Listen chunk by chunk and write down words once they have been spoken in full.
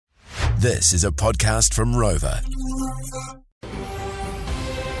This is a podcast from Rover.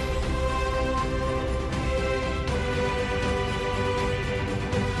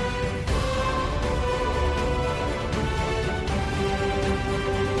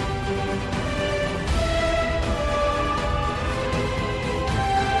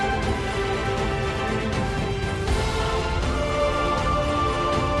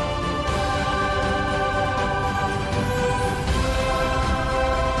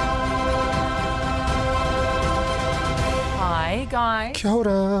 Guy. Kia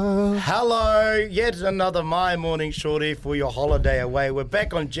ora. Hello, yet another My Morning Shorty for your holiday away. We're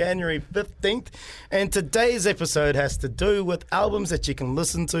back on January 15th, and today's episode has to do with albums that you can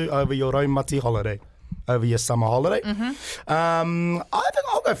listen to over your Raumati holiday, over your summer holiday. I think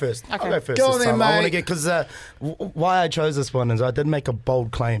I'll go first. Okay. I'll go first. Go this on then, time. I want to mate. get, because why I chose this one is I did make a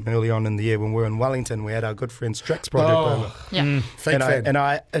bold claim early on in the year when we were in Wellington. We had our good friend Strax Project over. Yeah. Fake fan.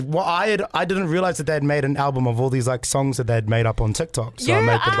 I didn't realize that they'd made an album of all these like songs that they'd made up on TikTok. So I You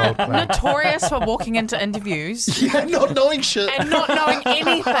made the bold are claim. notorious for walking into interviews Yeah, not knowing shit. and not knowing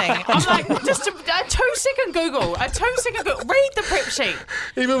anything. I'm like, just a 2-second Google. Read the prep sheet.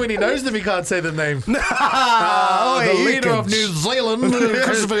 Even when he knows them, he can't say the name. Oh, The you leader can- of New Zealand,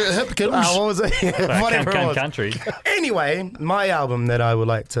 Christopher Hipkins. what was it? Whatever it was. country. Anyway, my album that I would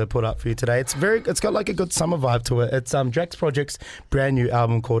like to put up for you today, it's got like a good summer vibe to it. It's Drax Project's brand new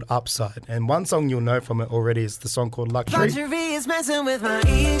album called Upside. And one song you'll know from it already is the song called Luxury. Luxury is messing with my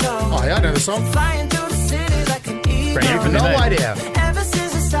ego. Oh, yeah, I know the song. Flying through the city like an eagle. Brand new from No the name. idea. Ever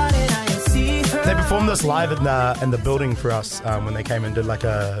since I started, I can see her. They performed this live in the building for us when they came and did like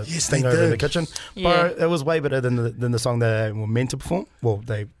a thing they over in the did. kitchen. Yeah. But it was way better than the song they were meant to perform. Well,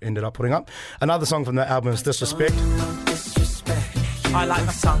 they ended up putting up. Another song from that album is Disrespect. I like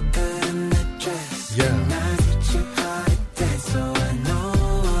the song. Yeah.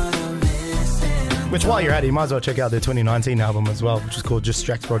 Which, while you're at it, you might as well check out their 2019 album as well, which is called just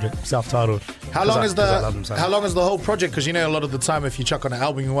Strax Project, self-titled. How long is I love them so much. how long is the whole project? Because you know, a lot of the time, if you chuck on an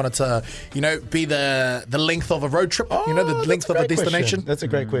album, you want it to, be the length of a road trip. The that's length a of a great destination. question. That's a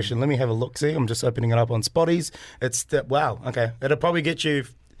great question. Let me have a look. See, I'm just opening it up on Spotties. Wow. Okay, it'll probably get you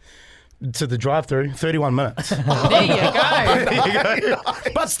to the drive-through 31 minutes. There you go.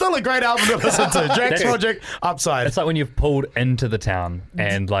 But still a great album to listen to. Drax That's- Project, Upside. It's like when you've pulled into the town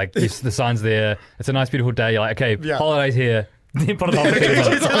and like the sign's there. It's a nice, beautiful day. You're like, okay, Yeah. holidays here. Then put it on. 30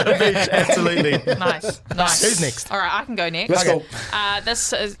 minutes. On the beach, absolutely. Nice. Who's next? All right, I can go next. Let's go.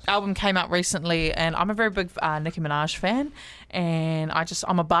 This album came out recently, and I'm a very big Nicki Minaj fan. And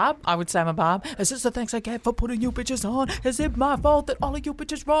I'm a barb. I would say I'm a barb. Is this the thanks I get for putting you bitches on? Is it my fault that all of you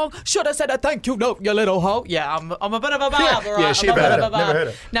bitches wrong? Should I said a thank you note, you little hoe? Yeah, I'm a bit of a barb. all right? she I'm a a bit barb. of a barb. Never heard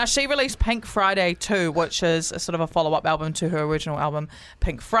it. Now, she released Pink Friday 2, which is a sort of a follow-up album to her original album,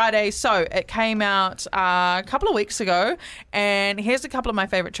 Pink Friday. So it came out a couple of weeks ago, and here's a couple of my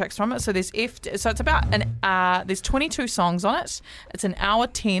favorite tracks from it. So there's it's about there's 22 songs on it. It's an hour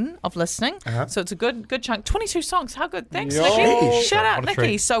 10 of listening, so it's a good chunk. 22 songs, how good? Thanks, Yo. Nikki. Shout out, What a Nikki.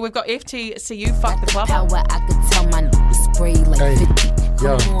 treat. So we've got FTCU, Fuck the Club. Power, I could tell my niggas spray like Hey. 50.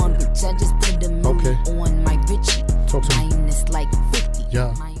 Yo. Come on, bitch, I just put the Okay. on my Richie. Talk to me. Mine is like 50.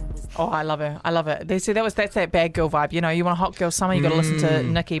 Yeah. Mine was Oh, I love her. I love it. They see that's that bad girl vibe. You know, you want a hot girl summer, you got to listen to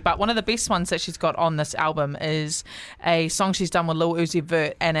Nicki. But one of the best ones that she's got on this album is a song she's done with Lil Uzi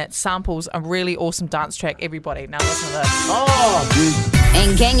Vert, and it samples a really awesome dance track. Everybody, now listen to this.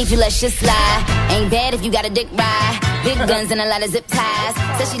 Ain't gang if you let shit slide. Ain't bad if you got a dick ride. Big guns and a lot of zip ties.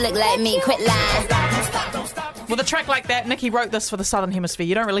 Said she look like me, quit lying. With a track like that, Nicki wrote this for the Southern Hemisphere.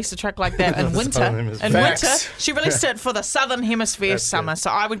 You don't release a track like that in winter. Southern Hemisphere. In Facts. winter, she released it for the Southern Hemisphere summer. So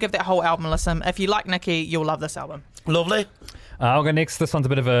I would give that whole album a listen. If you like Nicki, you'll love this album. Lovely. I'll go next. This one's a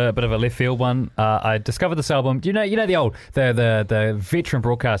bit of a left field one. I discovered this album. Do you know the veteran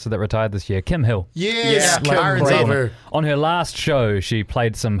broadcaster that retired this year, Kim Hill? Yes, Yeah, Karen like Xavier. On her last show, she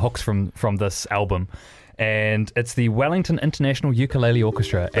played some hooks from this album. And it's the Wellington International Ukulele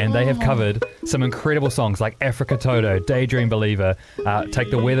Orchestra, and they have covered some incredible songs like Africa Toto, Daydream Believer, Take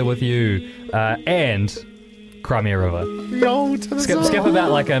the Weather With You, and Crimea River. Skip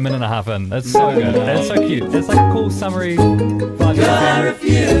about like a minute and a half in. It's so good. It's so cute. It's like a cool summary vibe.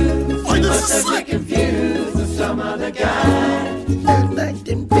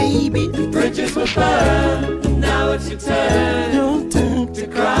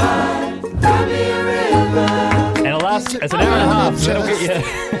 And it lasts, it's an hour and a half, so that'll get you.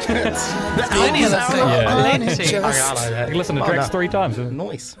 Plenty of this thing. Yeah. Plenty. You can listen to tracks 3 times.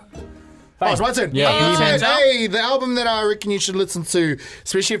 Nice. Oh, it's my turn. Yeah. Yeah, turns out. Hey, the album that I reckon you should listen to,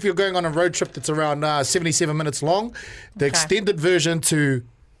 especially if you're going on a road trip that's around 77 minutes long, the extended version to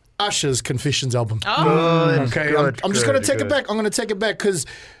Usher's Confessions album. Okay, I'm just going to take it back. I'm going to take it back because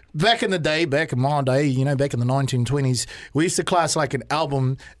back in my day, back in the 1920s, we used to class like an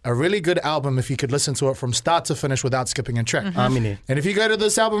album, a really good album, if you could listen to it from start to finish without skipping a track. And if you go to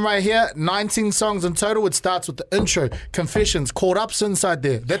this album right here, 19 songs in total, it starts with the intro, Confessions, Caught Up's inside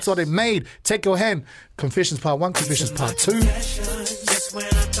there. That's what it made. Take Your Hand, Confessions Part 1, Confessions Part 2.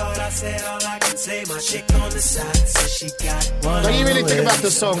 Now you really think about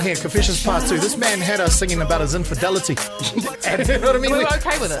this song here, Confessions Part 2. This man had us singing about his infidelity. You know what I mean? We were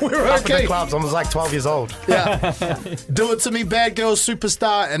okay with it. We were Up in the okay. clubs, I was like 12 years old. Yeah. Do It To Me, Bad Girl,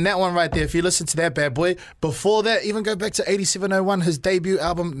 Superstar, and that one right there. If you listen to that bad boy, before that, even go back to 8701, his debut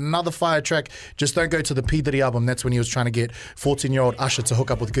album, another fire track. Just don't go to the P. Diddy album. That's when he was trying to get 14-year-old Usher to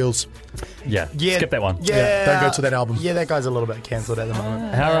hook up with girls. Yeah, skip that one. Yeah, Don't go to that album. Yeah, that guy's a little bit cancelled at the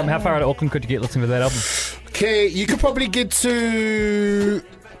moment. How far out of Auckland could you get listening to that album? Okay, you could probably get to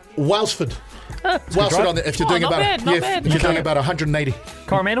Wellsford. Wellsford on there if you're doing not about bad, not bad. if you're doing about 180.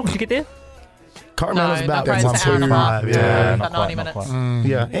 Coromandel, could you get there? Coronado's about not that quite, it's an hour and a half. Yeah. About 90 minutes.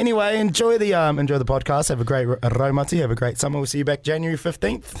 Yeah. Anyway, enjoy the podcast. Have a great Raumati. Have a great summer. We'll see you back January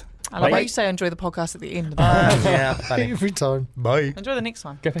 15th. I like how Bye. you say enjoy the podcast at the end. Yeah. Funny. Every time. Bye. Enjoy the next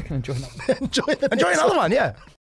one. Go back and enjoy another. Enjoy another one. Yeah.